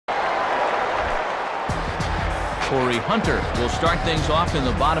Corey Hunter will start things off in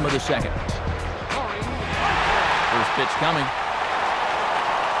the bottom of the second. First pitch coming.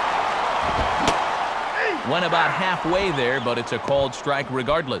 Went about halfway there, but it's a called strike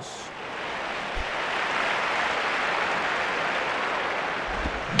regardless.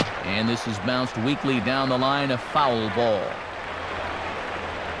 And this is bounced weakly down the line, a foul ball.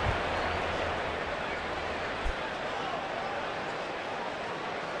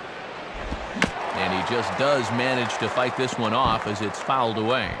 And he just does manage to fight this one off as it's fouled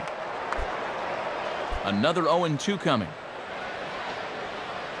away. Another 0-2 coming.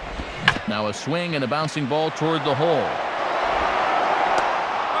 Now a swing and a bouncing ball toward the hole.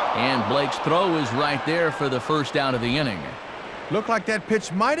 And Blake's throw is right there for the first out of the inning. Looked like that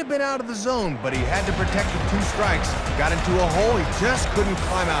pitch might have been out of the zone, but he had to protect the 2 strikes. Got into a hole he just couldn't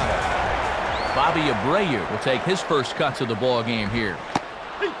climb out of. Bobby Abreu will take his first cuts of the ball game here.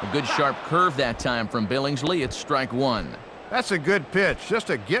 A good sharp curve that time from Billingsley. It's strike 1. That's a good pitch, just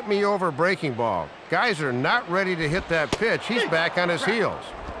a get-me-over breaking ball. Guys are not ready to hit that pitch. He's back on his heels.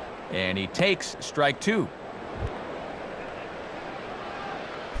 And he takes strike 2.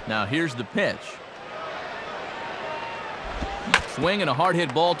 Now here's the pitch. Swing and a hard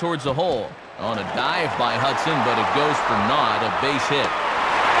hit ball towards the hole. On a dive by Hudson, but it goes for naught, a base hit.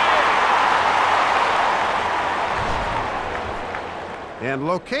 And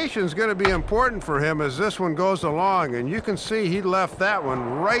location's going to be important for him as this one goes along. And you can see he left that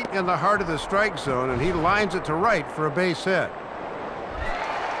one right in the heart of the strike zone, and he lines it to right for a base hit.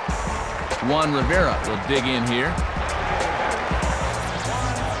 Juan Rivera will dig in here.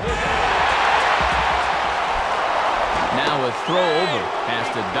 Now a throw over. Has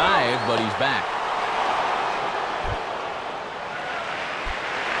to dive, but he's back.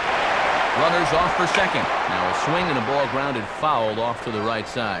 Runners off for second. Now a swing and a ball grounded fouled off to the right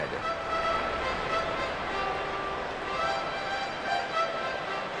side.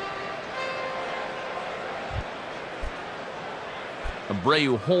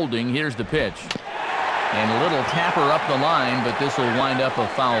 Abreu holding. Here's the pitch. And a little tapper up the line, but this will wind up a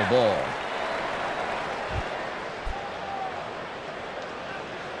foul ball.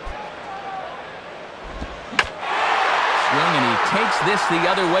 Swing, and he takes this the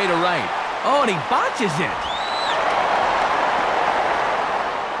other way to right. Oh, and he botches it.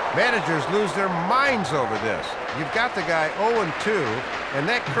 Managers lose their minds over this. You've got the guy 0-2, and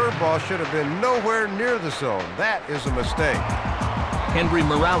that curveball should have been nowhere near the zone. That is a mistake. Henry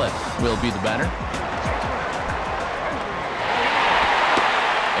Morales will be the batter.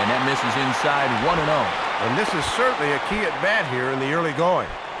 And that misses inside 1-0. And this is certainly a key at bat here in the early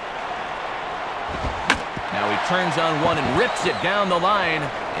going. Now he turns on one and rips it down the line.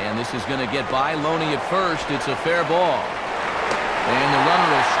 And this is going to get by Loney at first. It's a fair ball. And the runner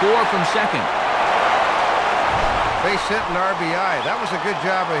will score from second. Base hit and RBI. That was a good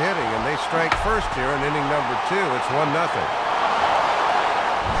job of hitting, and they strike first here in inning number 2. It's 1-0.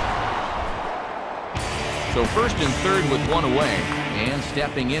 So first and third with one away. And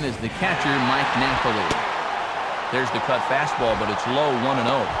stepping in is the catcher, Mike Napoli. There's the cut fastball, but it's low, 1-0.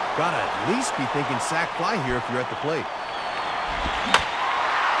 Gotta at least be thinking sac fly here if you're at the plate.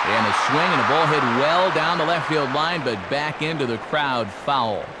 And a swing and a ball hit well down the left field line, but back into the crowd,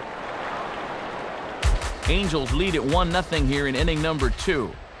 foul. Angels lead at 1-0 here in inning number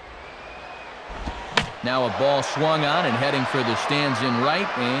 2. Now a ball swung on and heading for the stands in right,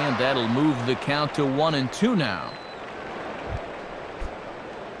 and that'll move the count to 1-2 now.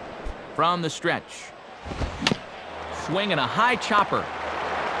 From the stretch. Swing and a high chopper.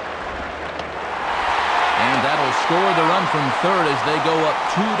 And that'll score the run from third as they go up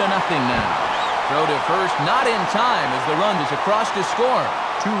 2-0 now. Throw to first, not in time as the run is across to score.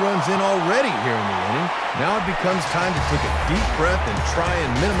 2 runs in already here in the inning. Now it becomes time to take a deep breath and try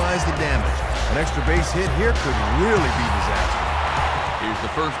and minimize the damage. An extra base hit here could really be disaster. Here's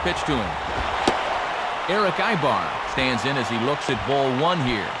the first pitch to him. Eric Ibar stands in as he looks at ball 1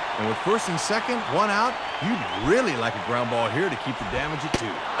 here. And with first and second, 1 out, you'd really like a ground ball here to keep the damage at 2.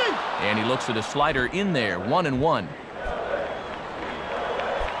 And he looks at a slider in there, 1-1.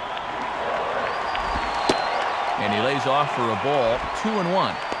 And he lays off for a ball,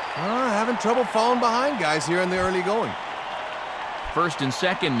 2-1. Having trouble falling behind guys here in the early going. First and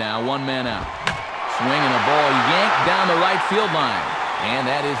second now, 1 man out. Swing and a ball yanked down the right field line. And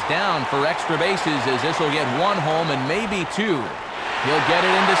that is down for extra bases as this will get 1 home and maybe 2. He'll get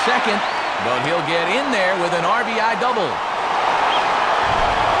it into second, but he'll get in there with an RBI double.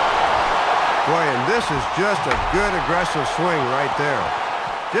 Boy, and this is just a good aggressive swing right there.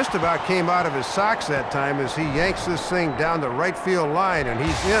 Just about came out of his socks that time as he yanks this thing down the right field line, and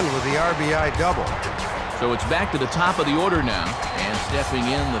he's in with the RBI double. So it's back to the top of the order now, and stepping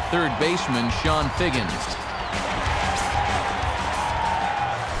in the third baseman, Sean Figgins.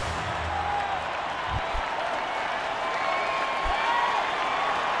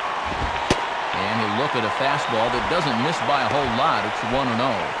 Look at a fastball that doesn't miss by a whole lot. It's 1-0.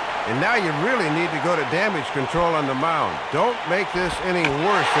 And now you really need to go to damage control on the mound. Don't make this inning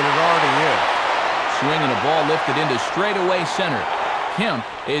worse than it already is. Swinging a ball lifted into straightaway center. Kemp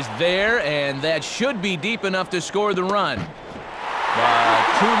is there, and that should be deep enough to score the run. But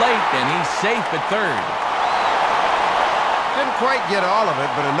too late, and he's safe at third. Didn't quite get all of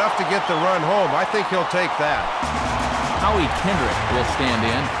it, but enough to get the run home. I think he'll take that. Howie Kendrick will stand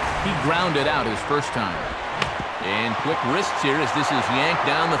in. He grounded out his first time. And quick wrists here as this is yanked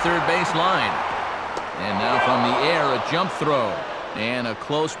down the third base line. And now from the air, a jump throw. And a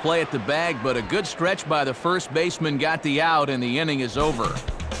close play at the bag, but a good stretch by the first baseman got the out, and the inning is over.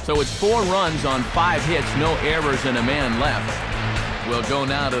 So it's 4 runs on 5 hits, no errors, and a man left. We'll go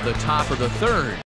now to the top of the third.